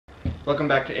Welcome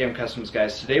back to AM Customs,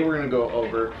 guys. Today we're going to go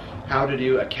over how to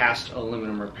do a cast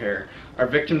aluminum repair. Our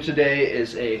victim today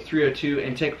is a 302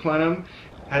 intake plenum.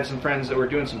 Had some friends that were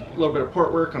doing a little bit of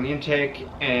port work on the intake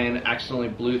and accidentally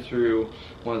blew through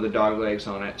one of the dog legs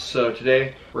on it. So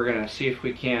today we're going to see if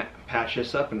we can't patch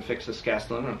this up and fix this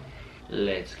cast aluminum.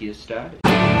 Let's get started.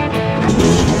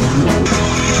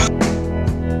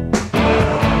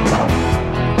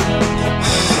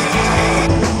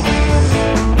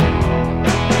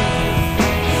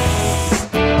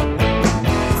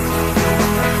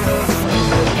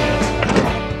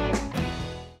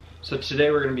 So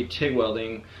today we're going to be TIG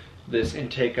welding this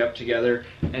intake up together,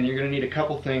 and you're going to need a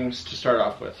couple things to start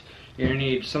off with. You're going to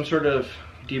need some sort of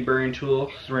deburring tool,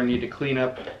 so we're going to need to clean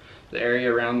up the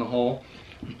area around the hole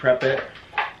and prep it.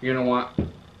 You're going to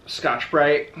want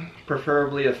Scotch-Brite,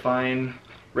 preferably a fine.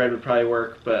 Red would probably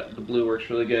work, but the blue works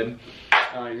really good.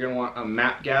 You're going to want a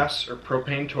MAP gas or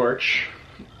propane torch,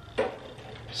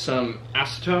 some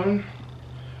acetone,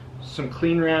 some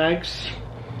clean rags.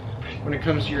 When it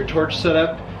comes to your torch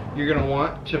setup, you're going to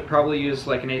want to probably use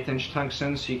like an 1/8 inch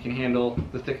tungsten so you can handle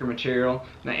the thicker material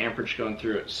and the amperage going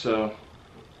through it. So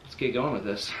let's get going with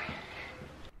this.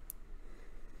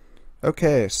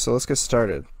 Okay, so let's get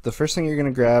started. The first thing you're going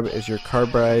to grab is your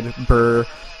carbide, burr,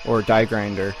 or die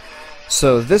grinder.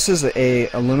 So this is a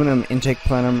aluminum intake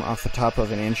plenum off the top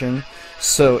of an engine.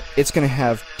 So it's going to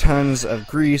have tons of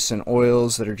grease and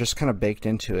oils that are just kind of baked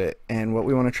into it. And what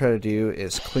we want to try to do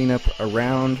is clean up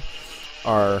around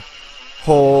our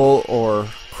hole or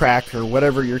crack or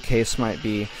whatever your case might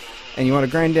be, and you want to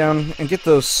grind down and get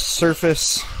those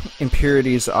surface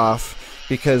impurities off,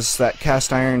 because that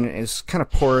cast iron is kind of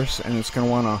porous and it's going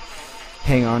to want to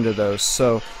hang on to those.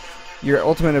 So your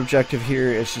ultimate objective here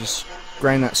is just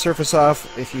grind that surface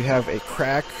off. If you have a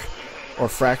crack or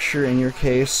fracture in your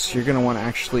case, you're going to want to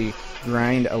actually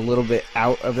grind a little bit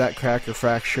out of that crack or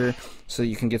fracture so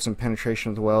you can get some penetration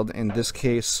of the weld. In this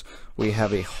case, we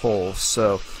have a hole,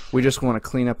 so we just want to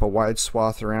clean up a wide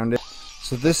swath around it.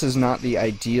 So this is not the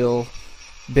ideal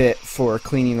bit for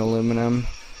cleaning aluminum.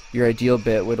 Your ideal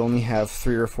bit would only have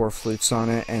 3 or 4 flutes on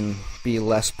it and be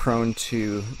less prone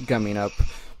to gumming up,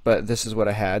 but this is what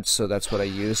I had, so that's what I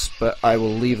used. But I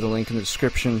will leave the link in the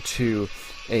description to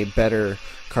a better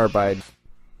carbide.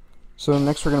 So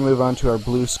next we're going to move on to our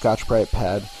blue Scotch-Brite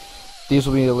pad. These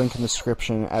will be a link in the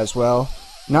description as well.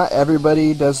 Not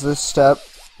everybody does this step.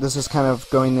 This is kind of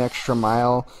going the extra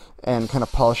mile and kind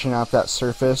of polishing out that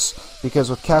surface, because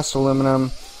with cast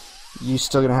aluminum you're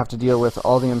still going to have to deal with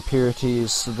all the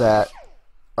impurities that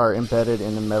are embedded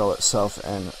in the metal itself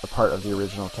and a part of the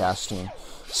original casting.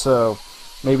 So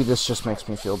maybe this just makes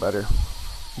me feel better.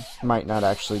 Might not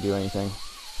actually do anything.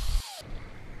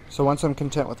 So once I'm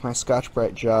content with my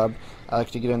Scotch-Brite job, I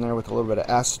like to get in there with a little bit of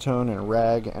acetone and a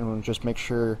rag and just make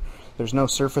sure there's no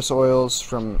surface oils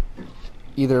from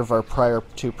either of our prior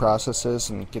 2 processes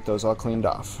and get those all cleaned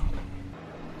off.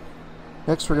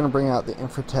 Next we're going to bring out the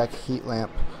Infratech heat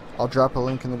lamp. I'll drop a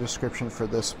link in the description for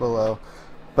this below,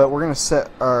 but we're going to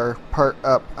set our part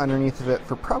up underneath of it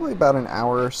for probably about an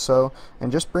hour or so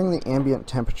and just bring the ambient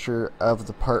temperature of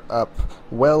the part up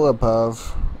well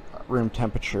above room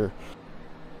temperature.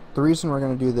 The reason we're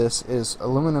going to do this is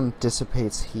aluminum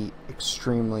dissipates heat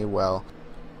extremely well,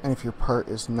 and if your part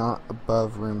is not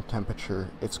above room temperature,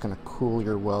 it's going to cool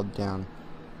your weld down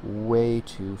way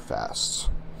too fast.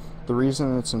 The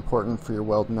reason it's important for your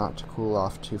weld not to cool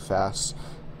off too fast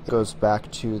goes back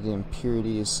to the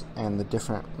impurities and the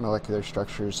different molecular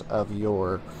structures of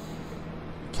your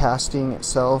casting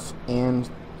itself and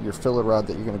your filler rod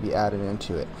that you're going to be added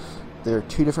into it. They're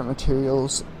 2 different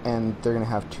materials and they're going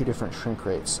to have 2 different shrink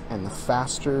rates, and the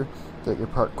faster that your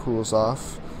part cools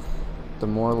off, the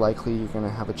more likely you're going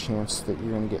to have a chance that you're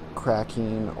going to get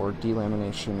cracking or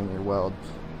delamination in your weld,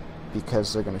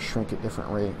 because they're going to shrink at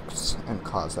different rates and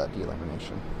cause that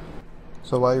delamination.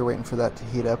 So while you're waiting for that to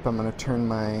heat up, I'm going to turn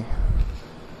my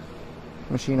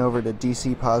machine over to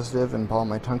DC positive and ball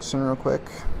my tungsten real quick.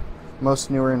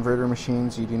 Most newer inverter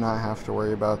machines, you do not have to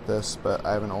worry about this, but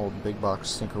I have an old big box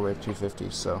Synchrowave 250,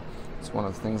 so it's one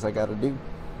of the things I got to do.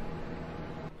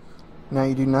 Now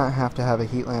you do not have to have a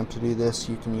heat lamp to do this.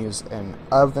 You can use an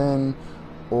oven,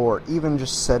 or even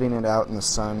just setting it out in the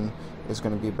sun is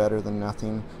going to be better than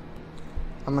nothing.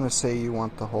 I'm going to say you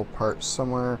want the whole part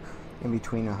somewhere in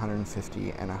between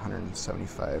 150 and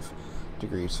 175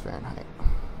 degrees Fahrenheit.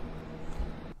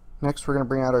 Next we're going to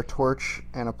bring out our torch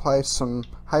and apply some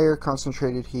higher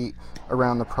concentrated heat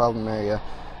around the problem area.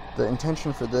 The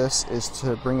intention for this is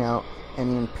to bring out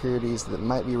any impurities that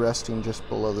might be resting just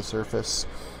below the surface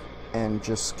and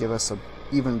just give us an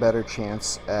even better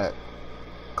chance at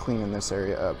cleaning this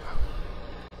area up.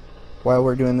 While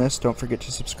we're doing this, don't forget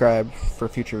to subscribe for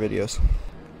future videos.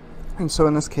 And so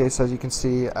in this case, as you can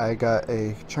see, I got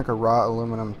a chunk of raw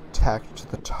aluminum tacked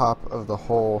to the top of the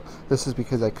hole. This is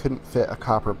because I couldn't fit a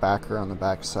copper backer on the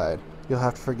back side. You'll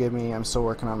have to forgive me, I'm still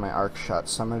working on my arc shot,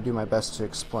 so I'm going to do my best to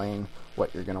explain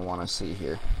what you're going to want to see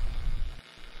here.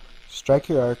 Strike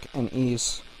your arc and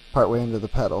ease partway into the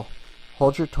pedal.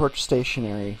 Hold your torch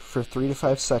stationary for 3 to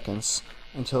 5 seconds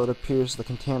until it appears the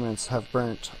contaminants have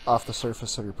burnt off the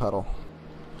surface of your pedal.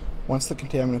 Once the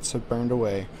contaminants have burned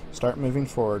away, start moving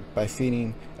forward by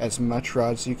feeding as much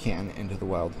rod as you can into the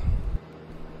weld.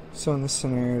 So in this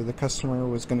scenario, the customer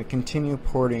was going to continue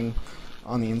porting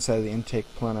on the inside of the intake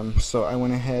plenum, so I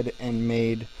went ahead and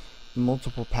made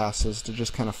multiple passes to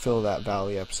just kind of fill that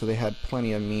valley up so they had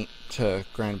plenty of meat to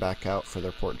grind back out for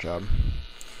their port job.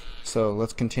 So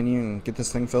let's continue and get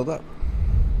this thing filled up.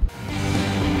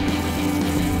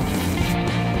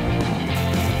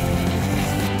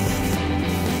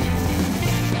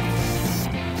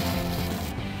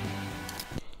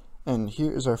 And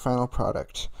here is our final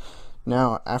product.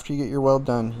 Now, after you get your weld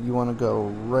done, you want to go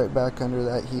right back under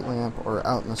that heat lamp or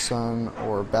out in the sun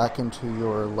or back into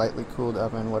your lightly cooled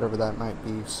oven, whatever that might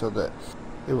be, so that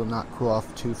it will not cool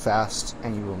off too fast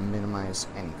and you will minimize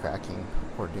any cracking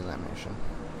or delamination.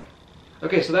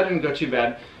 Okay, so that didn't go too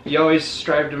bad. You always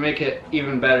strive to make it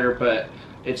even better, but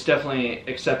it's definitely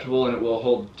acceptable and it will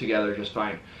hold together just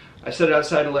fine. I set it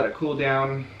outside to let it cool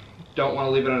down. Don't want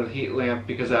to leave it under the heat lamp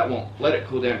because that won't let it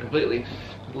cool down completely.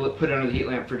 Put it under the heat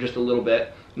lamp for just a little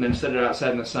bit and then set it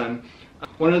outside in the sun.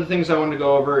 One of the things I wanted to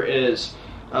go over is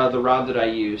the rod that I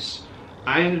use.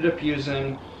 I ended up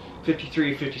using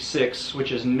 53-56,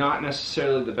 which is not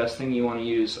necessarily the best thing you want to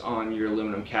use on your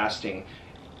aluminum casting.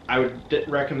 I would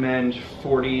recommend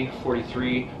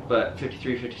 40-43, but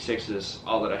 53-56 is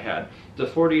all that I had. The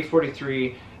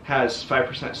 40-43 has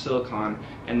 5% silicon,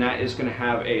 and that is going to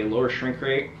have a lower shrink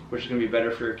rate, which is going to be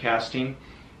better for your casting.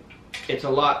 It's a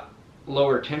lot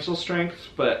lower tensile strength,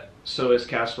 but so is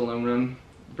cast aluminum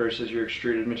versus your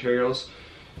extruded materials.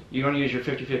 You want to use your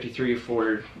 50-53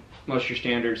 for most of your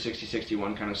standard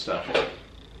 60-61 kind of stuff,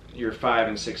 your 5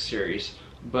 and 6 series,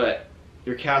 but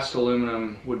your cast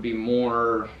aluminum would be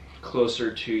more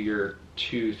closer to your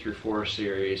 2-4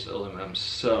 series aluminum.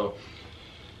 So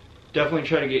definitely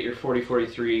try to get your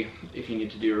 40-43 if you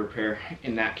need to do a repair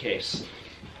in that case.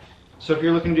 So if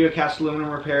you're looking to do a cast aluminum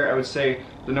repair, I would say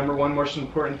the number one most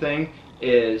important thing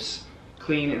is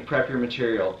clean and prep your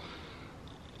material.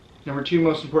 Number two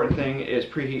most important thing is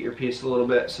preheat your piece a little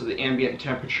bit so the ambient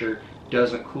temperature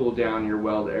doesn't cool down your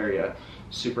weld area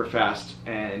super fast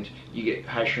and you get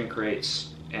high shrink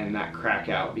rates and that crack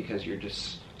out because you're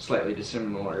just slightly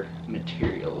dissimilar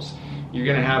materials. You're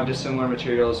going to have dissimilar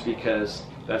materials because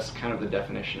that's kind of the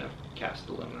definition of cast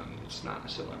aluminum. It's not a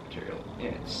similar material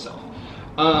in itself.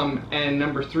 And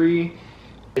number three,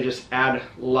 just add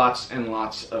lots and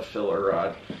lots of filler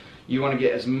rod. You want to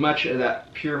get as much of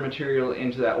that pure material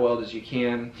into that weld as you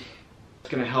can. It's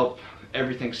going to help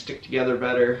everything stick together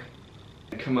better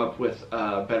and come up with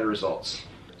better results.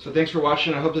 So thanks for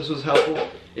watching. I hope this was helpful.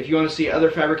 If you want to see other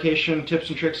fabrication tips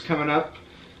and tricks coming up,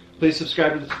 please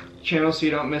subscribe to the channel so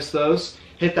you don't miss those.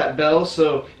 Hit that bell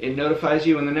so it notifies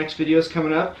you when the next video is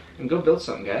coming up, and go build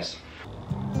something, guys.